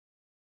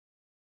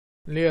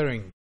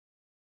Layering.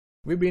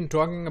 We've been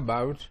talking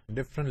about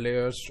different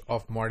layers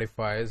of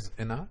modifiers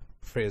in a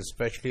phrase,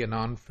 especially a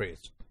noun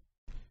phrase.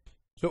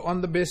 So on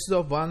the basis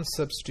of one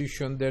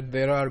substitution, that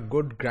there are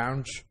good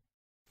grounds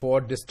for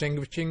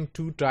distinguishing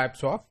two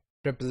types of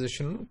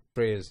prepositional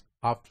phrase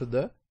after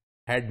the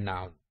head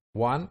noun.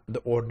 One, the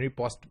ordinary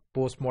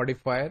post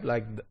modifier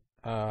like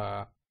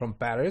from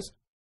Paris,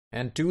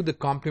 and two, the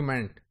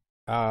complement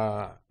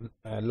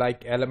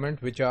like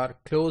element which are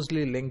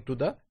closely linked to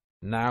the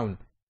noun,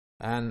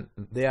 and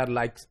they are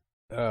like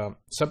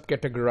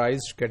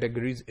subcategorized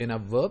categories in a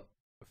verb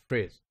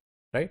phrase,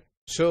 right?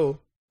 So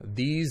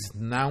these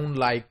noun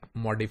like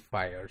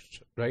modifiers,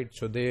 right?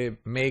 So they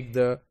make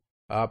the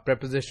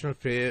prepositional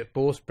phrase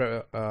post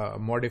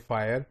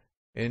modifier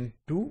in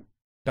two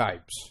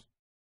types.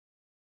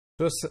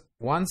 So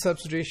one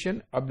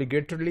substitution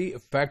obligatorily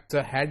affects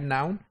the head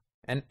noun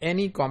and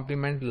any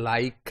complement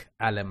like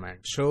element.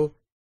 So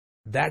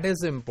that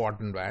is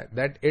important, right?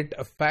 That it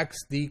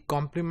affects the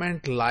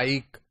complement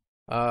like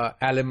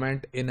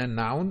element in a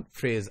noun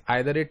phrase.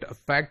 Either it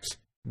affects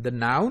the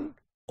noun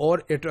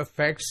or it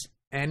affects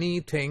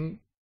anything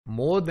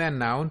more than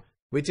noun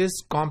which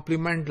is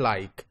complement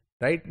like,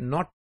 right?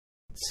 Not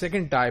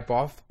second type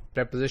of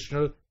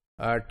prepositional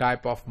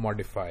type of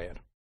modifier.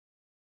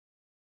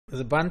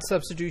 The one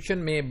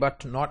substitution may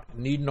but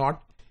need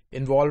not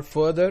involve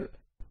further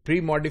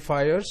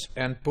pre-modifiers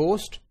and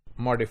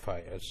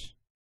post-modifiers.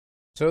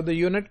 So the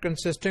unit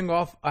consisting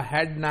of a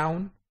head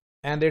noun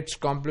and its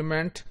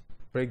complement,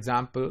 for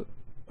example,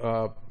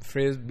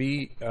 phrase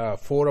B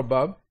 4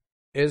 above,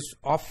 is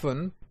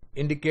often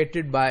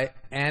indicated by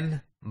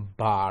n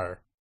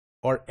bar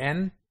or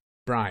n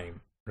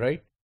prime,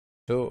 right?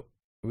 So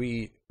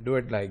we do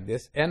it like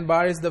this. N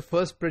bar is the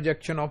first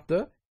projection of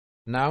the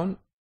noun.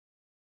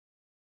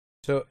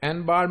 So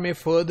n bar may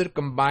further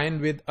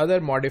combine with other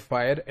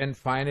modifier and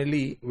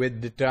finally with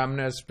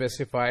determiner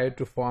specifier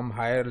to form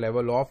higher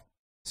level of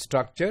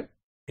structure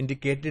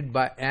indicated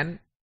by n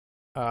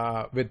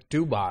with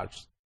 2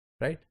 bars,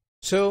 right?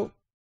 So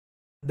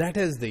that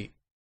is the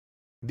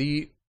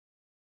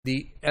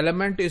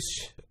element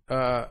is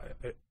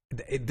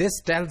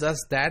this tells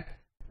us that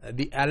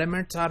the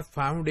elements are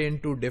found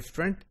into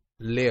different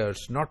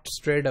layers, not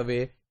straight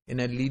away in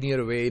a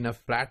linear way in a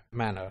flat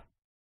manner.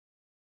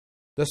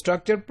 The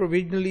structure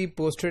provisionally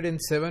posted in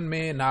 7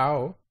 may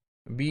now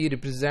be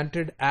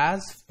represented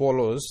as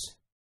follows.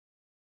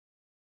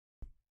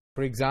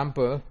 For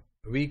example,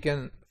 we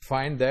can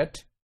find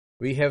that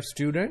we have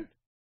student,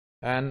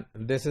 and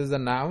this is the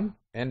noun,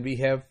 and we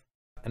have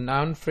a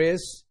noun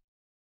phrase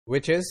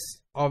which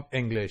is of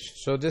English.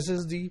 So this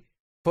is the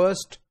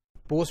first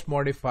post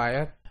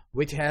modifier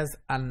which has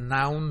a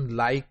noun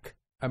like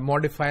a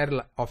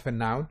modifier of a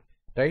noun,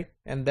 right?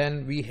 And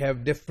then we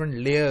have different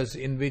layers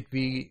in which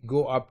we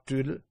go up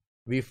till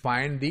we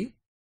find the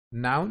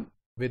noun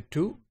with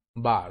 2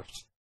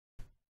 bars.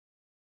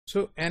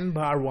 So n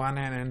bar 1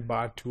 and n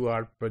bar 2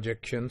 are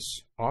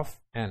projections of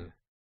n.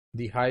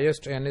 The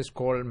highest n is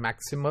called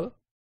maximal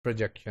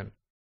projection,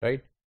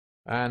 right?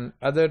 And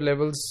other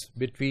levels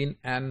between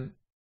n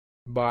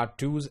bar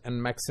 2s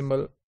and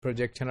maximal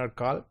projection are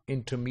called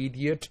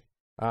intermediate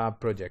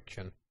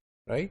projection,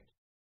 right?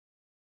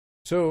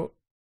 So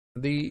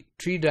the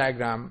tree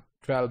diagram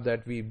 12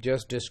 that we've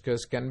just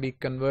discussed can be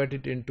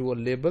converted into a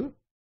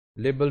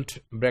labeled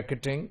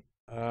bracketing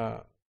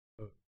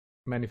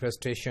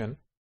manifestation.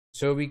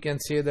 So we can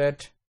say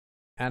that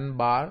n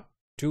bar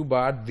 2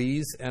 bar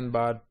these, n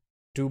bar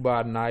 2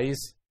 bar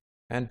nice,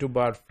 and 2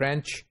 bar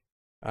French,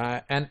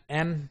 and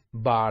n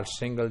bar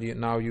single,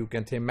 now you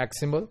can say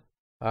maximal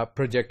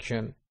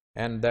projection,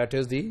 and that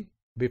is the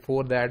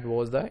before that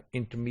was the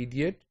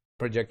intermediate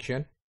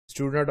projection,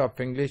 student of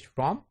English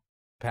from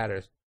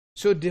Paris.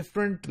 So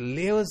different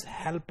layers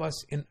help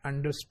us in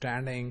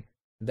understanding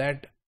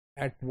that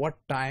at what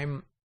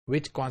time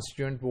which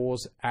constituent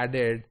was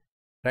added,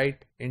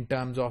 right, in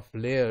terms of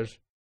layers.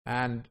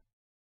 And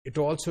it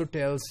also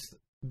tells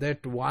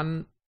that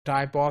one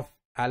type of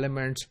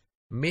elements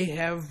may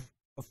have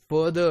a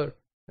further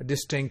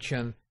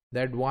distinction,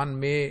 that one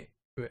may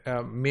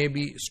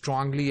be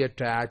strongly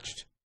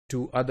attached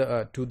to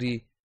other to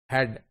the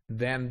head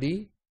than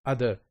the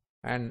other.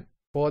 And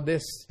for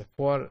this,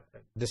 for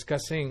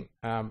discussing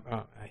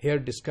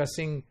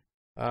discussing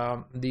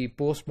the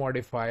post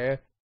modifier,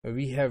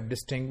 we have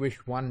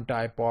distinguished one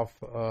type of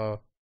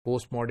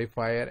post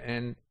modifier,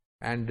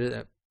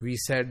 and we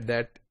said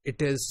that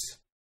it is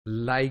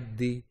like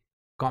the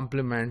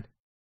complement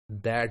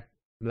that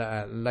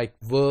like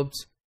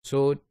verbs.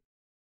 So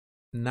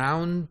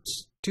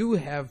nouns too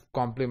have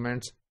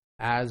complements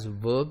as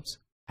verbs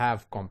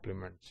have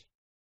complements.